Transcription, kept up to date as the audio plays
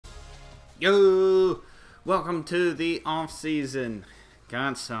Yo! Welcome to the off-season.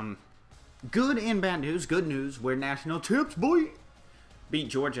 Got some good and bad news. Good news, we're national champs, boy! Beat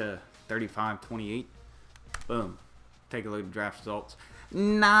Georgia 35-28. Boom. Take a look at the draft results.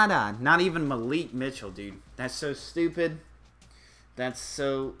 Nada. Not even Malik Mitchell, dude. That's so stupid. That's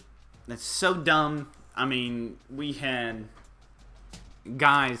so dumb. I mean, we had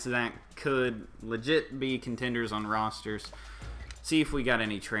guys that could legit be contenders on rosters. See if we got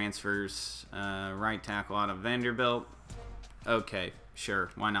any transfers. Right tackle out of Vanderbilt. Okay, sure.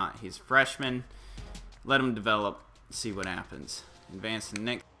 Why not? He's a freshman. Let him develop. See what happens. Advance to the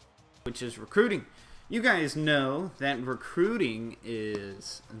next, which is recruiting. You guys know that recruiting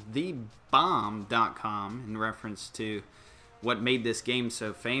is thebomb.com in reference to what made this game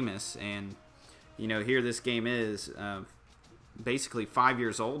so famous. And, you know, here this game is basically 5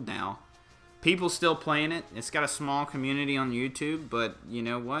 years old now. People still playing it. It's got a small community on YouTube, but you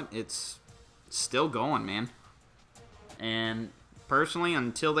know what? It's still going, man. And personally,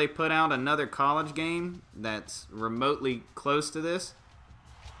 until they put out another college game that's remotely close to this,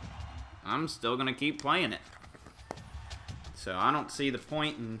 I'm still going to keep playing it. So I don't see the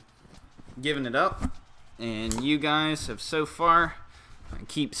point in giving it up. And you guys have so far, I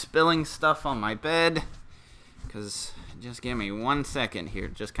keep spilling stuff on my bed because just give me 1 second here,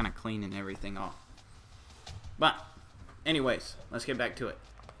 just kind of cleaning everything off. But anyways, let's get back to it.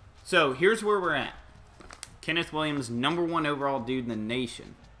 So here's where we're at. Kenneth Williams, #1 overall dude in the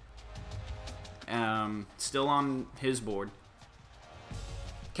nation. Still on his board.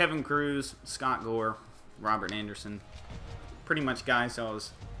 Kevin Cruz, Scott Gore, Robert Anderson. Pretty much guys I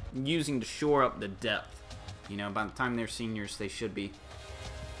was using to shore up the depth. You know, by the time they're seniors, they should be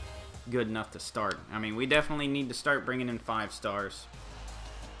good enough to start. I mean, we definitely need to start bringing in 5 stars.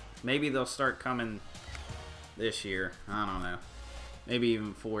 Maybe they'll start coming this year. I don't know. Maybe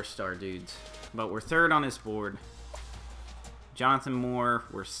even 4-star dudes. But we're 3rd on his board. Jonathan Moore,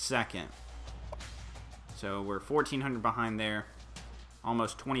 we're 2nd. So we're 1,400 behind there.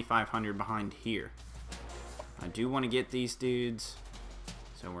 Almost 2,500 behind here. I do want to get these dudes.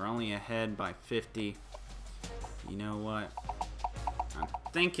 So we're only ahead by 50. You know what? I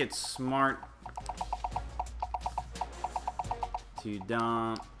think it's smart to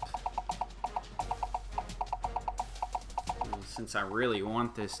dump, since I really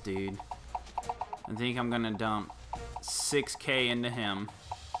want this dude. I think I'm gonna dump 6K into him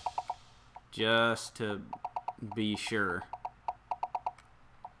just to be sure.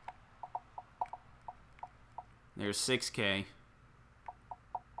 There's 6K.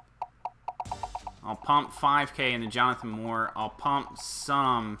 I'll pump 5K into Jonathan Moore. I'll pump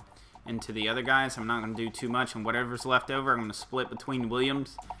some into the other guys. I'm not going to do too much. And whatever's left over, I'm going to split between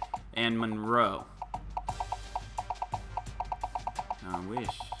Williams and Monroe. I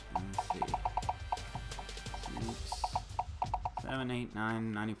wish. Let's see. 6, 7, 8,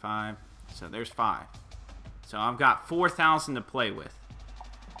 9, 95. So there's 5. So I've got 4,000 to play with.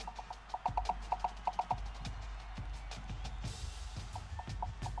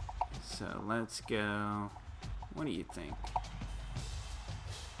 So let's go. What do you think?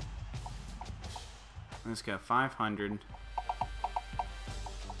 Let's go 500.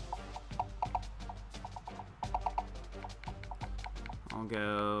 I'll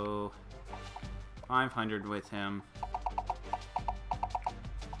go 500 with him.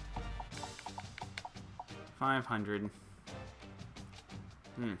 500.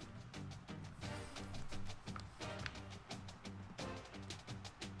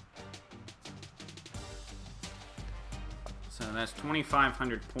 So that's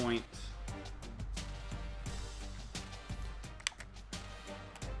 2,500 points.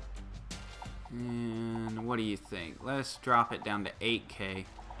 And what do you think? Let's drop it down to 8K.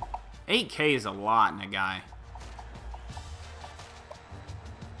 8K is a lot in a guy.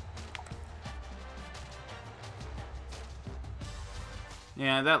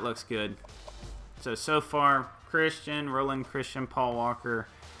 Yeah, that looks good. So far, Christian, Roland Christian, Paul Walker,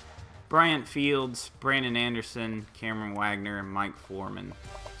 Bryant Fields, Brandon Anderson, Cameron Wagner, and Mike Foreman.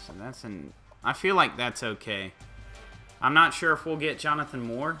 So that's I feel like that's okay. I'm not sure if we'll get Jonathan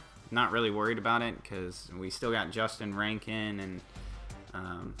Moore. Not really worried about it because we still got Justin Rankin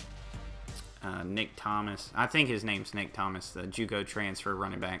and Nick Thomas. I think his name's Nick Thomas, the JUCO transfer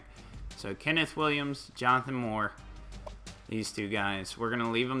running back. So Kenneth Williams, Jonathan Moore, these 2 guys. We're going to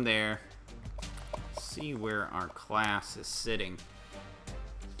leave them there. See where our class is sitting.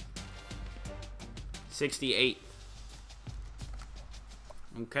 68.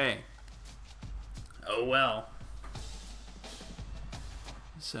 Okay. Oh well.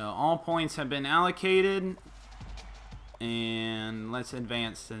 So all points have been allocated. And let's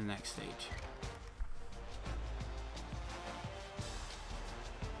advance to the next stage.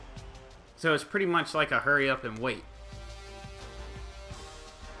 So it's pretty much like a hurry up and wait.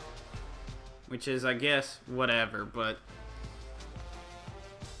 Which is, I guess, whatever, but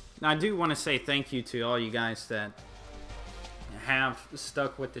I do want to say thank you to all you guys that have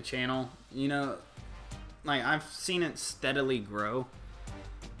stuck with the channel. You know, like, I've seen it steadily grow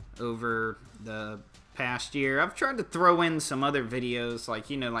over the past year. I've tried to throw in some other videos, like,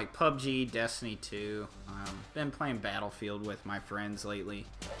 you know, like PUBG, Destiny 2. Been playing Battlefield with my friends lately.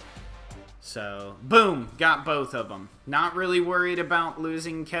 So, boom, got both of them. Not really worried about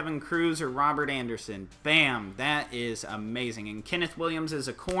losing Kevin Cruz or Robert Anderson. Bam, that is amazing. And Kenneth Williams is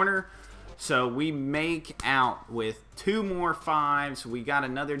a corner, so we make out with 2 more 5s. We got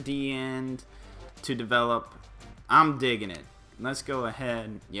another D end to develop. I'm digging it. Let's go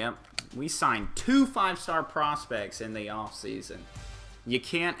ahead. Yep, we signed 2 5-star prospects in the offseason. You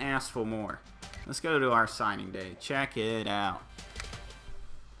can't ask for more. Let's go to our signing day. Check it out.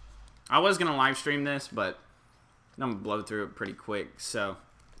 I was going to live stream this, but I'm going to blow through it pretty quick. So,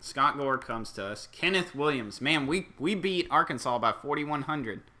 Scott Gore comes to us. Kenneth Williams. Man, we beat Arkansas by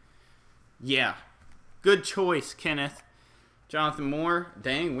 4,100. Yeah. Good choice, Kenneth. Jonathan Moore.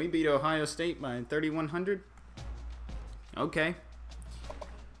 Dang, we beat Ohio State by 3,100. Okay.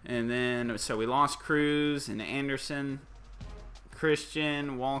 And then, so we lost Cruz and Anderson.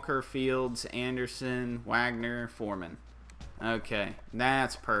 Christian, Walker, Fields, Anderson, Wagner, Foreman. Okay,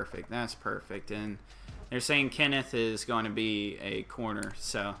 that's perfect. That's perfect. And they're saying Kenneth is going to be a corner.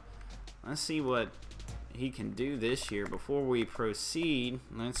 So let's see what he can do this year. Before we proceed,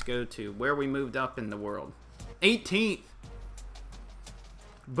 let's go to where we moved up in the world. 18th.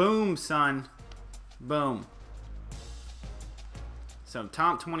 Boom, son. Boom. So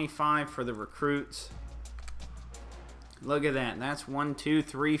top 25 for the recruits. Look at that. That's 1, 2,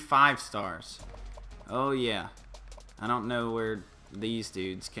 3, 5 stars. Oh, yeah. I don't know where these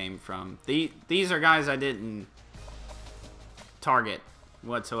dudes came from. These are guys I didn't target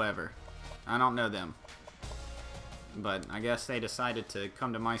whatsoever. I don't know them. But I guess they decided to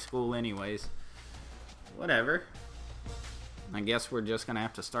come to my school anyways. Whatever. I guess we're just going to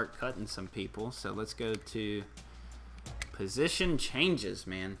have to start cutting some people. So let's go to position changes,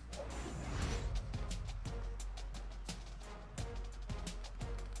 man.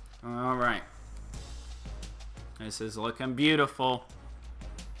 All right. This is looking beautiful.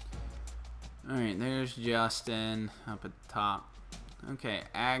 All right, there's Justin up at the top. Okay,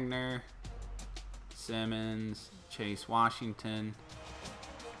 Agner, Simmons, Chase Washington,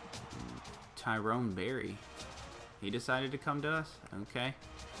 Tyrone Berry. He decided to come to us? Okay.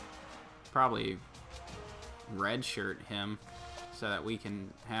 Probably redshirt him so that we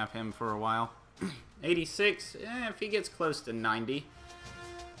can have him for a while. 86, if he gets close to 90.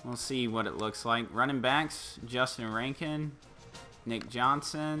 We'll see what it looks like. Running backs, Justin Rankin, Nick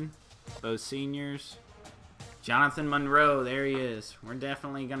Johnson, both seniors. Jonathan Monroe, there he is. We're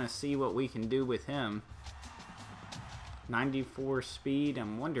definitely going to see what we can do with him. 94 speed.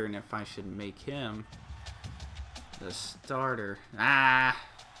 I'm wondering if I should make him the starter.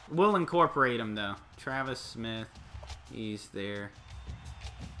 We'll incorporate him, though. Travis Smith, he's there.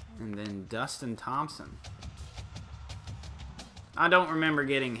 And then Dustin Thompson. I don't remember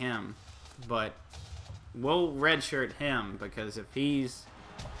getting him, but we'll redshirt him because if he's,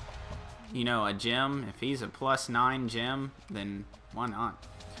 you know, a gem, if he's a +9 gem, then why not?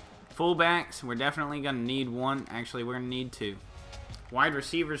 Fullbacks, we're definitely going to need 1. Actually, we're going to need 2. Wide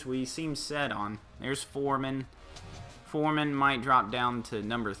receivers, we seem set on. There's Foreman. Foreman might drop down to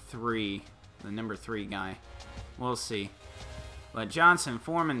number 3, the number 3 guy. We'll see. But Johnson,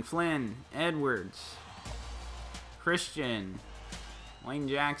 Foreman, Flynn, Edwards, Christian, Wayne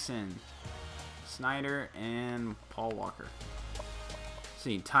Jackson, Snyder, and Paul Walker.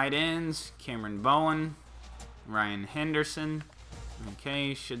 See, tight ends, Cameron Bowen, Ryan Henderson.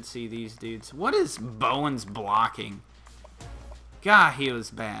 Okay, should see these dudes. What is Bowen's blocking? God, he was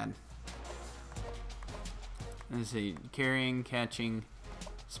bad. Let's see, carrying, catching,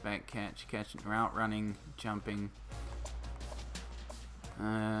 spec catch, catching, route running, jumping.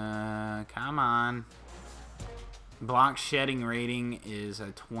 Come on. Block shedding rating is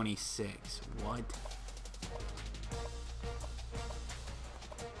a 26. What?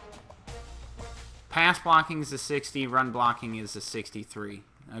 Pass blocking is a 60. Run blocking is a 63.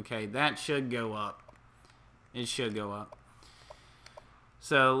 Okay, that should go up. It should go up.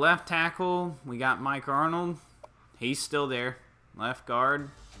 So, left tackle, we got Mike Arnold. He's still there. Left guard,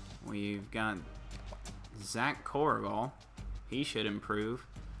 we've got Zach Corrigal. He should improve.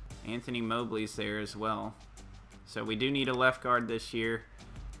 Anthony Mobley's there as well. So we do need a left guard this year.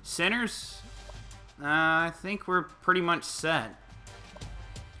 Centers, I think we're pretty much set.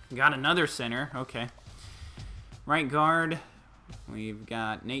 Got another center. Okay. Right guard, we've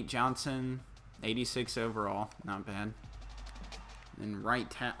got Nate Johnson, 86 overall. Not bad. And right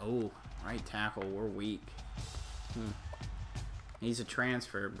tackle, we're weak. He's a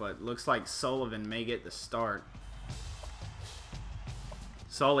transfer, but looks like Sullivan may get the start.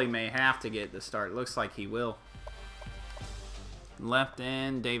 Sully may have to get the start. Looks like he will. Left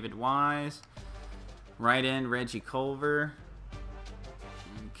end, David Wise. Right end, Reggie Culver.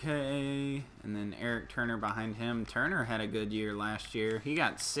 Okay. And then Eric Turner behind him. Turner had a good year last year. He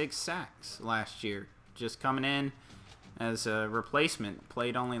got 6 sacks last year. Just coming in as a replacement.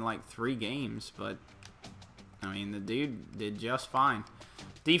 Played only like 3 games, but I mean, the dude did just fine.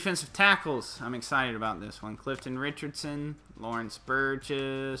 Defensive tackles. I'm excited about this one. Clifton Richardson, Lawrence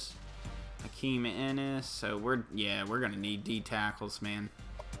Burgess, Hakeem Ennis. So we're gonna need D tackles, man.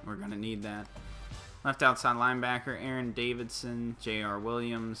 We're gonna need that. Left outside linebacker, Aaron Davidson, J.R.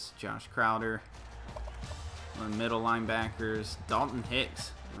 Williams, Josh Crowder. One middle linebackers, Dalton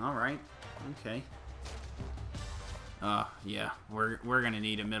Hicks. All right, okay. Yeah, we're gonna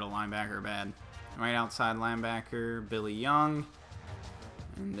need a middle linebacker bad. Right outside linebacker, Billy Young.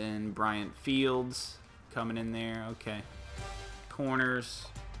 And then Bryant Fields coming in there. Okay. Corners,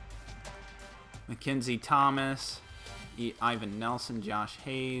 Mackenzie Thomas, Ivan Nelson, Josh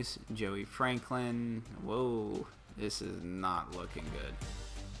Hayes, Joey Franklin. Whoa, this is not looking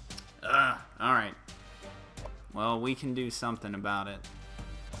good. All right. Well, we can do something about it.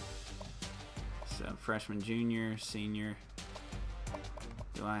 So, freshman, junior, senior.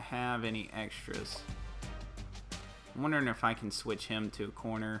 Do I have any extras? I'm wondering if I can switch him to a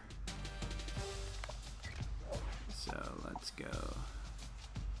corner. So let's go.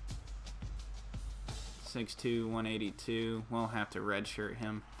 6'2", 182. We'll have to redshirt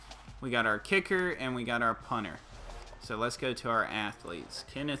him. We got our kicker and we got our punter. So let's go to our athletes.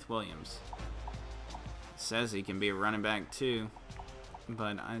 Kenneth Williams. Says he can be a running back too,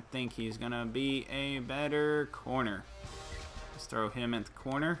 but I think he's gonna be a better corner. Let's throw him at the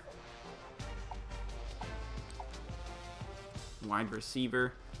corner. Wide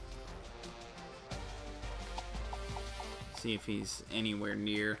receiver. See if he's anywhere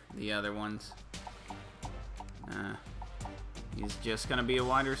near the other ones. He's just gonna be a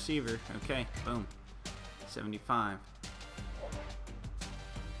wide receiver. Okay, boom. 75.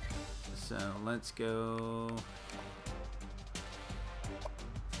 So let's go.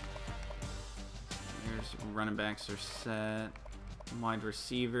 Here's running backs are set. Wide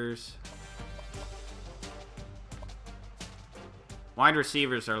receivers. Wide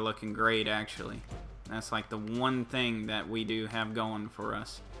receivers are looking great, actually. That's like the one thing that we do have going for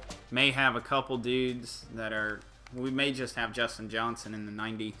us. May have a couple dudes that are... We may just have Justin Johnson in the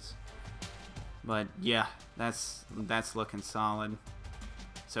 90s. But yeah, that's looking solid.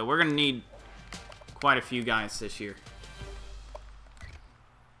 So we're going to need quite a few guys this year.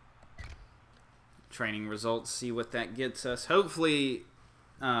 Training results, see what that gets us. Hopefully,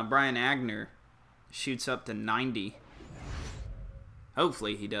 Brian Agner shoots up to 90.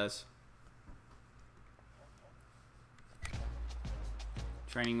 Hopefully he does.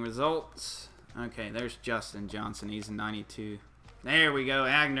 Training results. Okay, there's Justin Johnson. He's a 92. There we go.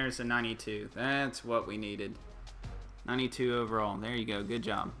 Agner's a 92. That's what we needed. 92 overall. There you go. Good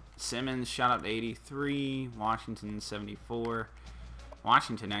job. Simmons shot up to 83. Washington 74.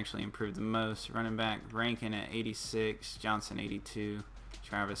 Washington actually improved the most. Running back Rankin at 86. Johnson 82.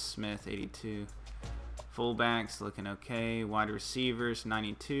 Travis Smith 82. Fullbacks looking okay. Wide receivers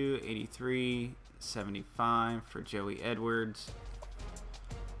 92, 83, 75 for Joey Edwards.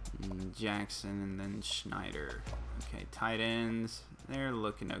 And Jackson and then Schneider. Okay, tight ends, they're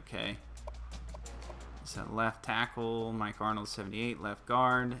looking okay. So left tackle, Mike Arnold 78. Left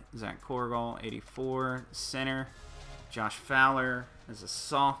guard, Zach Corgall 84. Center, Josh Fowler as a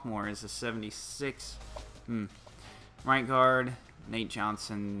sophomore is a 76. Right guard, Nate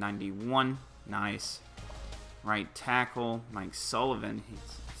Johnson 91. Nice. Right tackle, Mike Sullivan, he's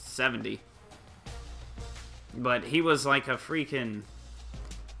 70. But he was like a freaking,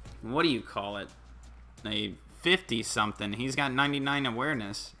 what do you call it? A 50-something. He's got 99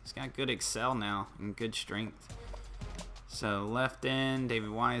 awareness. He's got good excel now and good strength. So left end, David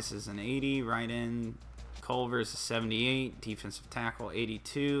Wise is an 80. Right end, Culver is a 78. Defensive tackle,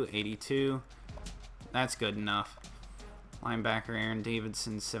 82, 82. That's good enough. Linebacker Aaron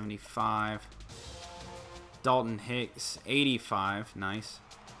Davidson, 75. Dalton Hicks, 85. Nice.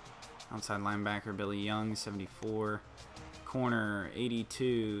 Outside linebacker Billy Young, 74. corner,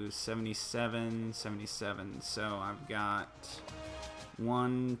 82, 77, 77. So I've got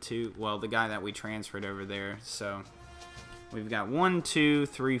 1, 2. Well, the guy that we transferred over there. So we've got 1, 2,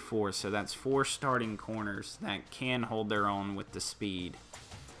 3, 4. So that's 4 starting corners that can hold their own with the speed.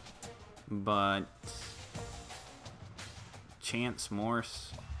 But Chance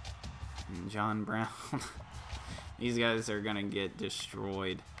Morse and John Brown, these guys are gonna get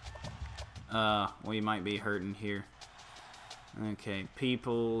destroyed. We might be hurting here. Okay,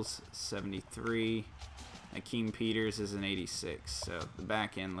 Peoples 73. Akeem Peters is an 86. So the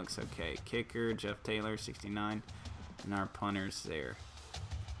back end looks okay. Kicker Jeff Taylor 69, and our punter's there.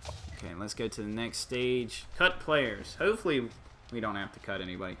 Okay, let's go to the next stage. Cut players. Hopefully we don't have to cut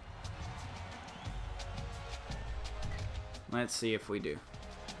anybody. Let's see if we do.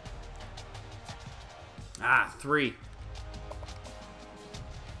 3.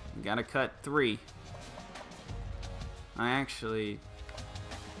 Gotta cut 3. I actually...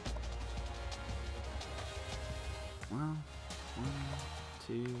 Well,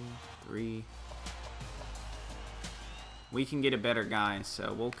 1, 2, 3. We can get a better guy,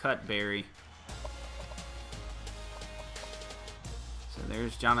 so we'll cut Barry. So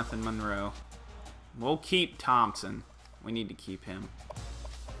there's Jonathan Monroe. We'll keep Thompson. We need to keep him.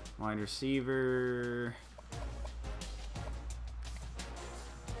 Wide receiver...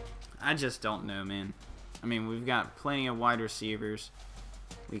 I just don't know, man. I mean, we've got plenty of wide receivers.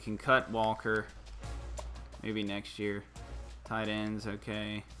 We can cut Walker. Maybe next year. Tight ends,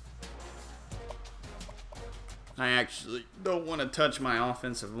 okay. I actually don't want to touch my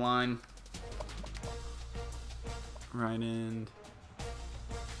offensive line. Right end.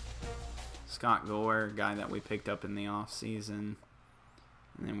 Scott Gore, guy that we picked up in the offseason.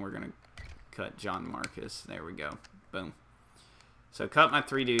 And then we're going to cut John Marcus. There we go. Boom. So cut my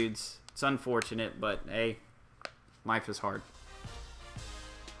 3 dudes. It's unfortunate, but hey, life is hard.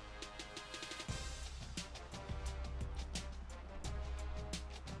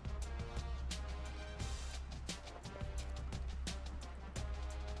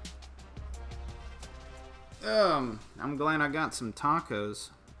 I'm glad I got some tacos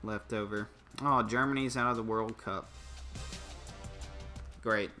left over. Oh, Germany's out of the World Cup.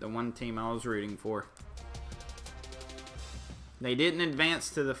 Great, the one team I was rooting for. They didn't advance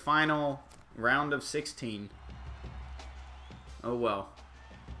to the final round of 16. Oh well.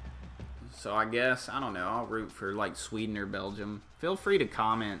 So I guess, I don't know, I'll root for like Sweden or Belgium. Feel free to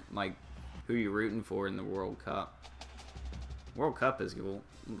comment like who you're rooting for in the World Cup. World Cup is cool.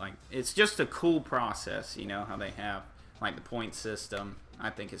 Like, it's just a cool process, you know, how they have like the point system. I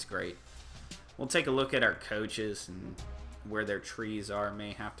think it's great. We'll take a look at our coaches and where their trees are.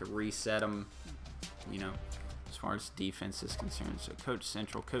 May have to reset them, you know, as far as defense is concerned. So Coach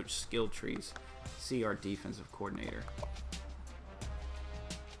Central, Coach Skill Trees. See our defensive coordinator.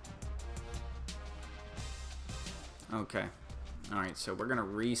 Okay. Alright, so we're going to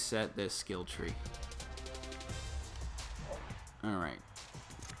reset this skill tree. Alright.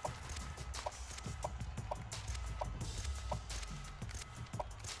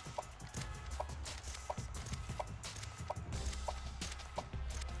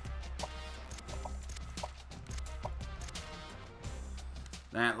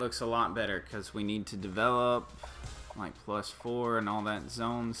 That looks a lot better because we need to develop like +4 and all that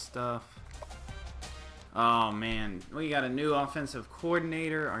zone stuff. Oh man, we got a new offensive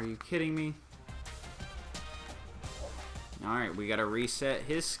coordinator. Are you kidding me? Alright, we got to reset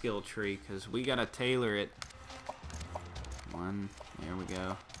his skill tree because we got to tailor it. One, there we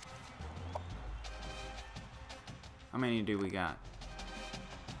go. How many do we got?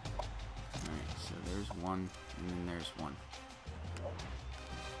 Alright, so there's one, and then there's one.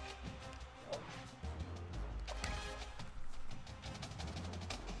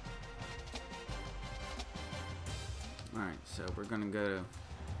 Alright, so we're gonna go to...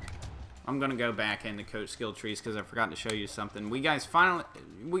 I'm gonna go back into Coach Skill Trees because I forgot to show you something. We guys finally...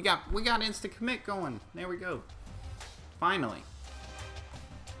 We got Insta Commit going. There we go. Finally.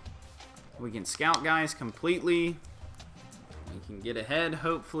 We can scout guys completely. We can get ahead,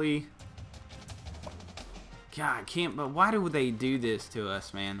 hopefully. God, I can't... But why do they do this to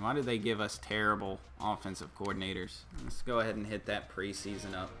us, man? Why do they give us terrible offensive coordinators? Let's go ahead and hit that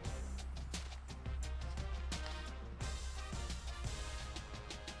preseason up.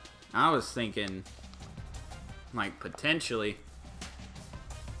 I was thinking, like, potentially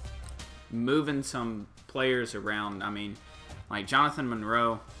moving some players around. I mean, like Jonathan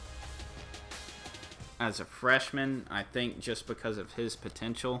Monroe as a freshman, I think just because of his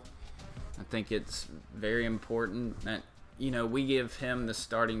potential, I think it's very important that, you know, we give him the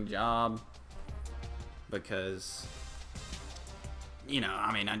starting job because you know,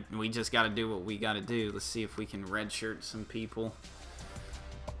 I mean, we just got to do what we got to do. Let's see if we can redshirt some people.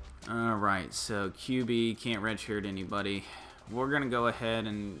 All right, so QB can't redshirt anybody. We're going to go ahead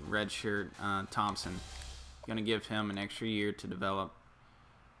and redshirt Thompson. Going to give him an extra year to develop.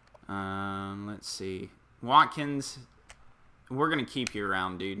 Let's see. Watkins, we're going to keep you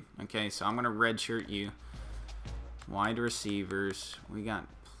around, dude. Okay, so I'm going to redshirt you. Wide receivers, we got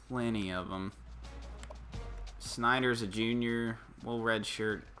plenty of them. Snyder's a junior. We'll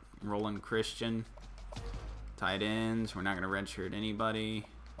redshirt Roland Christian. Tight ends, we're not going to redshirt anybody.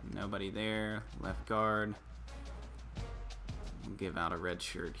 Nobody there. Left guard. We'll give out a red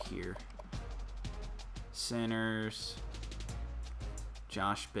shirt here. Centers.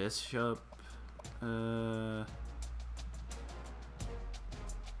 Josh Bishop.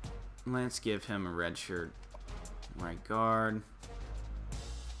 Let's give him a red shirt. Right guard.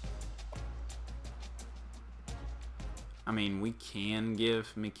 I mean, we can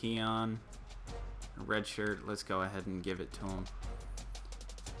give McKeon a red shirt. Let's go ahead and give it to him.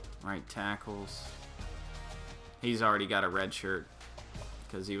 Right tackles. He's already got a red shirt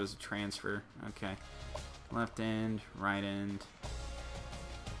because he was a transfer. Okay. Left end, right end.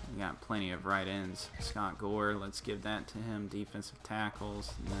 We got plenty of right ends. Scott Gore, let's give that to him. Defensive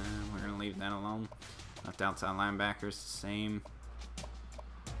tackles. Nah, we're going to leave that alone. Left outside linebackers, the same.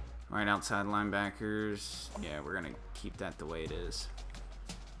 Right outside linebackers. Yeah, we're going to keep that the way it is.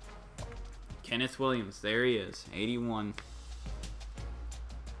 Kenneth Williams, there he is. 81.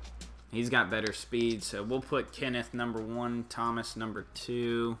 He's got better speed, so we'll put Kenneth number 1, Thomas number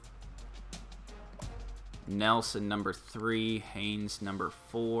 2, Nelson number 3, Haynes number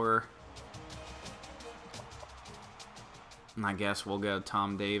 4. And I guess we'll go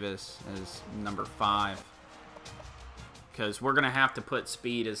Tom Davis as number 5. Because we're going to have to put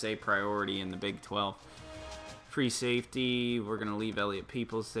speed as a priority in the Big 12. Free safety, we're going to leave Elliot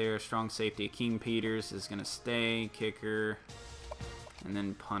Peoples there. Strong safety, King Peters is going to stay. Kicker, and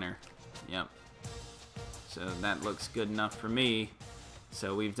then punter. Yep. So that looks good enough for me.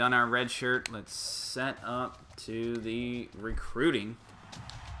 So we've done our red shirt. Let's set up to the recruiting.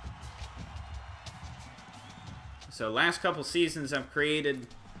 So last couple seasons I've created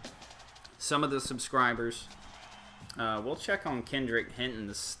some of the subscribers. We'll check on Kendrick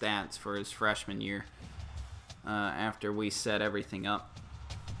Hinton's stats for his freshman year after we set everything up.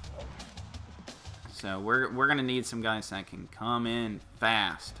 So we're going to need some guys that can come in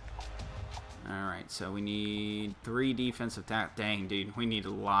fast. Alright, so we need 3 defensive tackles. Dang, dude, we need a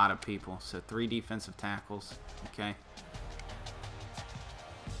lot of people. So 3 defensive tackles. Okay.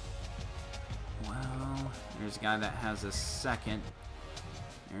 Well, there's a guy that has a second.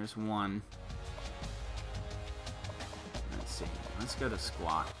 There's one. Let's see. Let's go to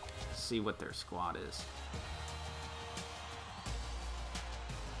squad. See what their squad is.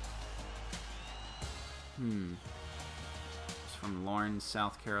 It's from Lawrence,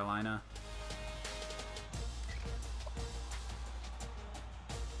 South Carolina.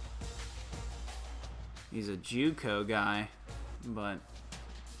 He's a JUCO guy, but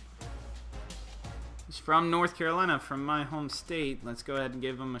he's from North Carolina, from my home state. Let's go ahead and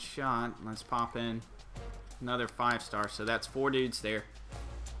give him a shot. Let's pop in another 5-star. So that's 4 dudes there.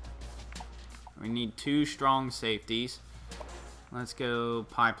 We need 2 strong safeties. Let's go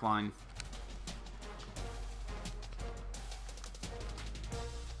pipeline.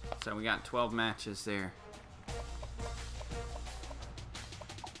 So we got 12 matches there.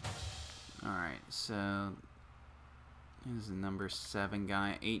 Alright, so here's the number 7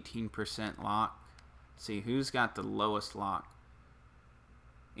 guy, 18% lock. Let's see, who's got the lowest lock?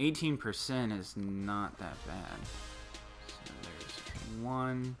 18% is not that bad. So there's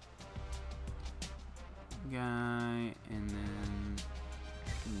 1 guy, and then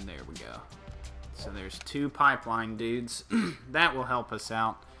there we go. So there's 2 pipeline dudes. That will help us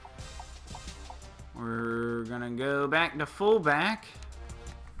out. We're gonna go back to fullback.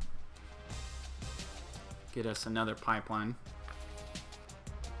 Get us another pipeline.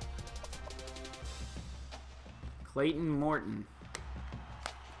 Clayton Morton.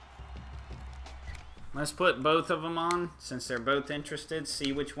 Let's put both of them on since they're both interested.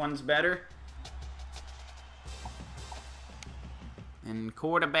 See which one's better. And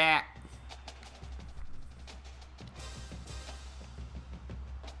quarterback.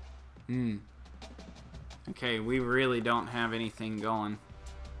 Okay, we really don't have anything going.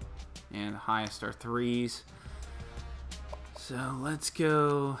 And the highest are 3s. So let's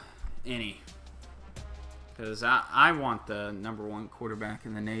go any. Because I want the number 1 quarterback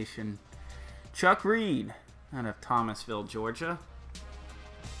in the nation. Chuck Reed out of Thomasville, Georgia.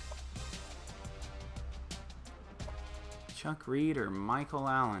 Chuck Reed or Michael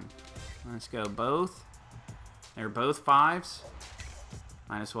Allen? Let's go both. They're both 5s.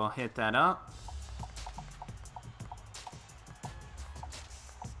 Might as well hit that up.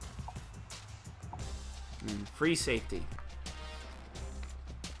 And free safety.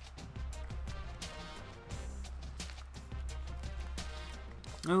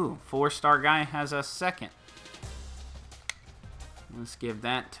 Ooh, 4-star guy has a second. Let's give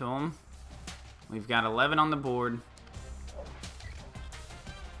that to him. We've got 11 on the board.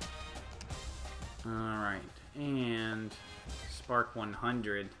 Alright, and Spark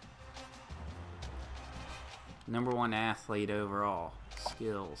 100. #1 athlete overall.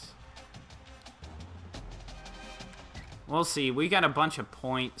 Skills. We'll see. We got a bunch of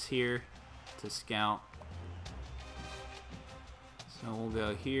points here to scout. So we'll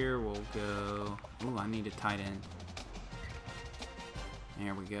go here. We'll go... Ooh, I need a tight end.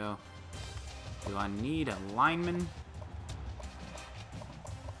 There we go. Do I need a lineman?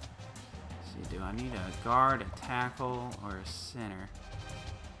 Let's see, do I need a guard, a tackle, or a center?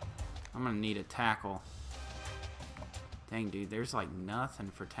 I'm gonna need a tackle. Dang, dude, there's like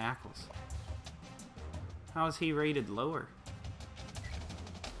nothing for tackles. How is he rated lower?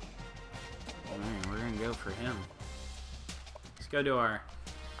 Alright, we're gonna go for him. Let's go to our...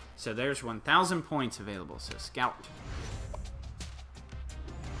 So there's 1,000 points available, so scout.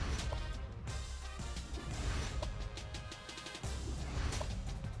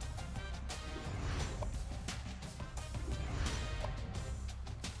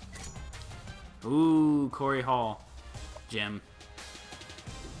 Ooh, Corey Hall. Gem.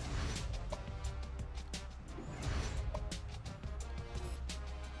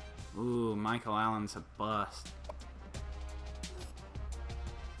 Ooh, Michael Allen's a bust.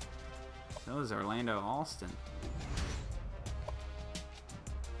 So is Orlando Alston.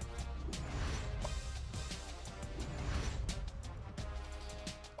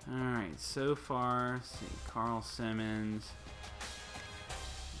 Alright, so far, let's see, Carl Simmons,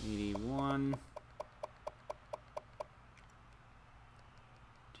 81.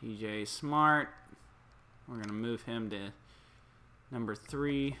 TJ Smart. We're going to move him to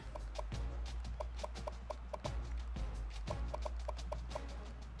 #3.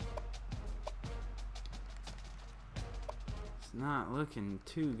 It's not looking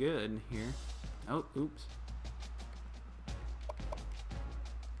too good here. Oh, oops.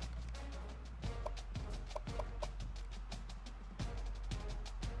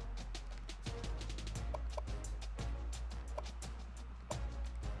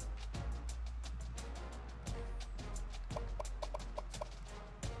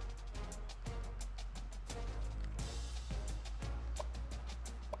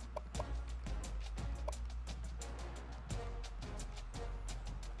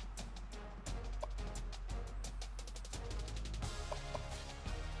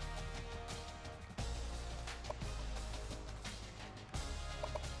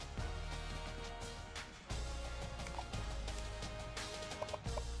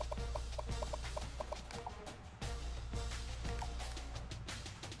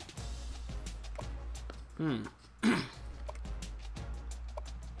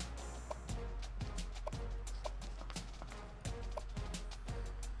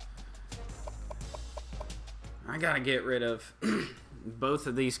 I gotta get rid of both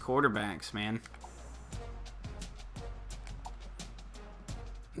of these quarterbacks, man.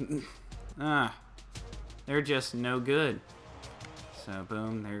 They're just no good. So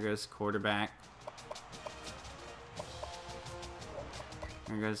boom, there goes quarterback.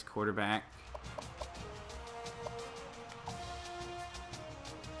 There goes quarterback.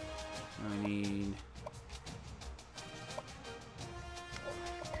 So we need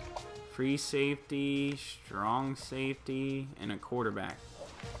free safety, strong safety, and a quarterback.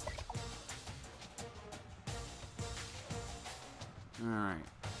 Alright,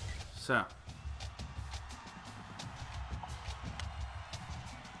 so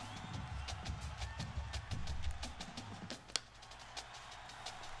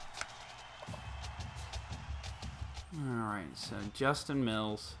Justin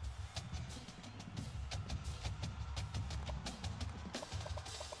Mills.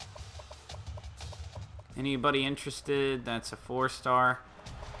 Anybody interested? That's a 4-star.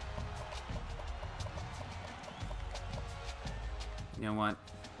 You know what?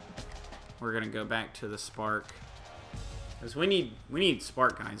 We're gonna go back to the Spark, because we need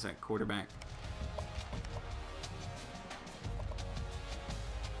Spark guys at quarterback.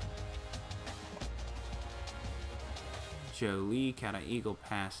 Joe Leak out of Eagle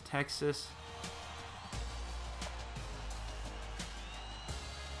Pass, Texas.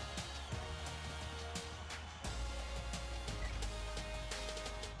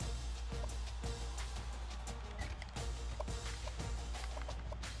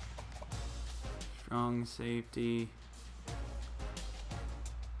 Strong safety.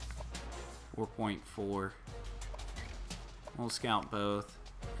 4.4. We'll scout both.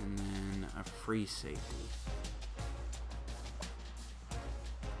 And then a free safety.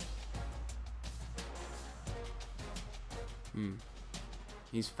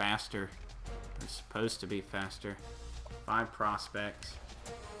 He's faster. Or supposed to be faster. 5 prospects.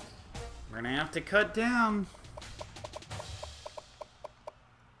 We're gonna have to cut down.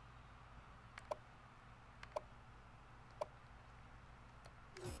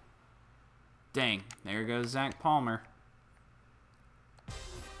 Dang, there goes Zach Palmer.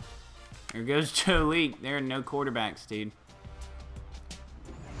 There goes Joe Leake. There are no quarterbacks, dude.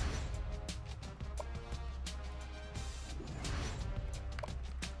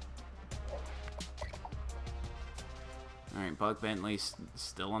 Alright, Buck Bentley's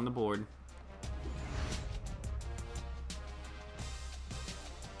still on the board.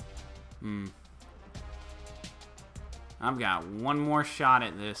 I've got one more shot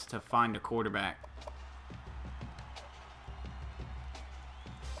at this to find a quarterback.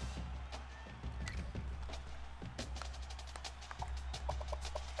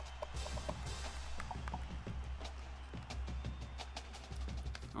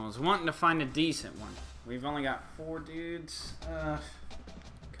 I was wanting to find a decent one. We've only got 4 dudes.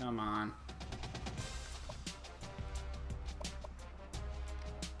 Come on.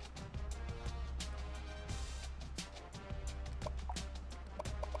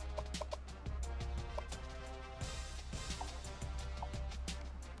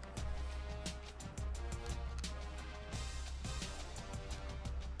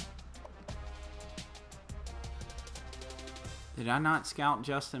 Did I not scout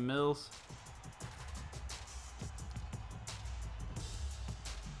Justin Mills?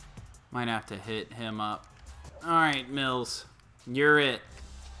 Might have to hit him up. Alright, Mills. You're it.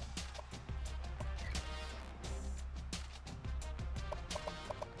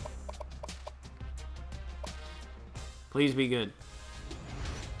 Please be good.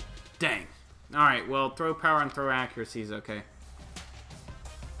 Dang. Alright, well, throw power and throw accuracy is okay.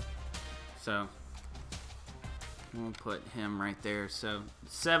 So, we'll put him right there. So,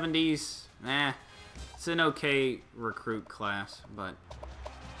 70s. It's an okay recruit class, but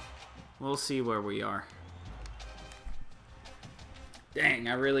we'll see where we are. Dang,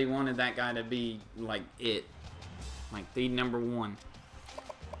 I really wanted that guy to be, like, it. Like, the #1.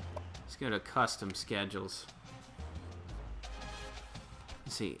 Let's go to custom schedules.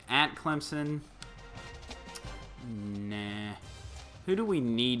 Let's see. At Clemson. Nah. Who do we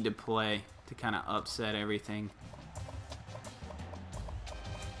need to play to kind of upset everything?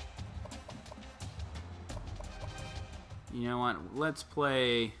 You know what? Let's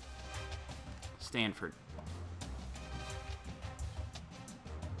play Stanford.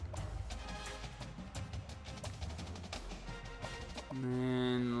 And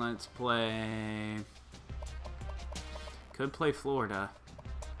then let's play... Could play Florida.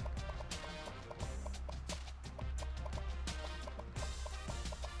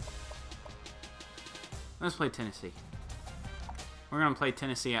 Let's play Tennessee. We're going to play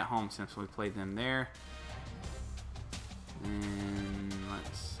Tennessee at home since we played them there. And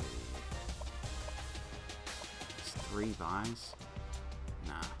let's see. It's 3 buys?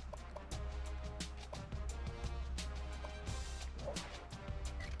 Nah.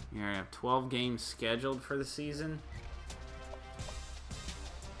 You already have 12 games scheduled for the season.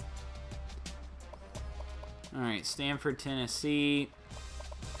 Alright, Stanford, Tennessee.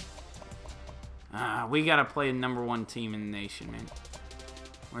 We gotta play the #1 team in the nation, man.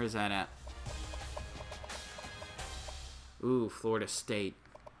 Where's that at? Ooh, Florida State.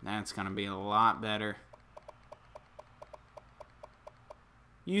 That's gonna be a lot better.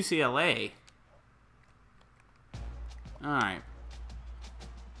 UCLA. Alright.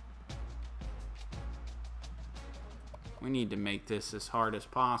 We need to make this as hard as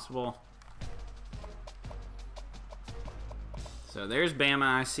possible. So there's Bama.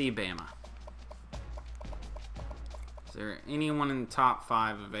 I see Bama. Is there anyone in the top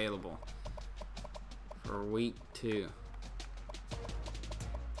 5 available for week 2?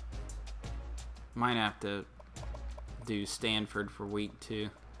 Might have to do Stanford for week 2.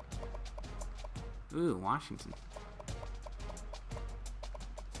 Ooh, Washington.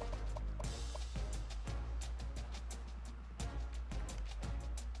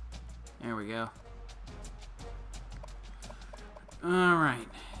 There we go. Alright.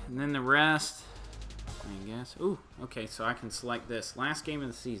 And then the rest, I guess. Ooh, okay, so I can select this. Last game of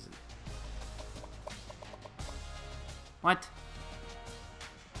the season. What?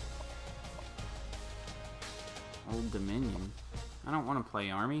 Old Dominion. I don't want to play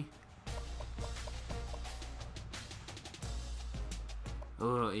Army.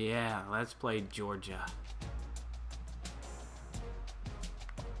 Oh, yeah. Let's play Georgia.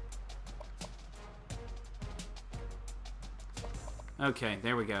 Okay,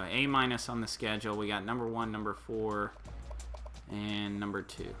 there we go. A- on the schedule. We got number 1, number 4, and number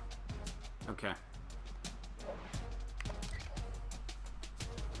 2. Okay.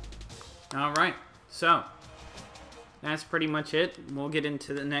 All right. So, that's pretty much it. We'll get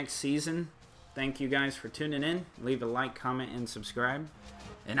into the next season. Thank you guys for tuning in. Leave a like, comment, and subscribe.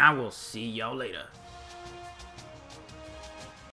 And I will see y'all later.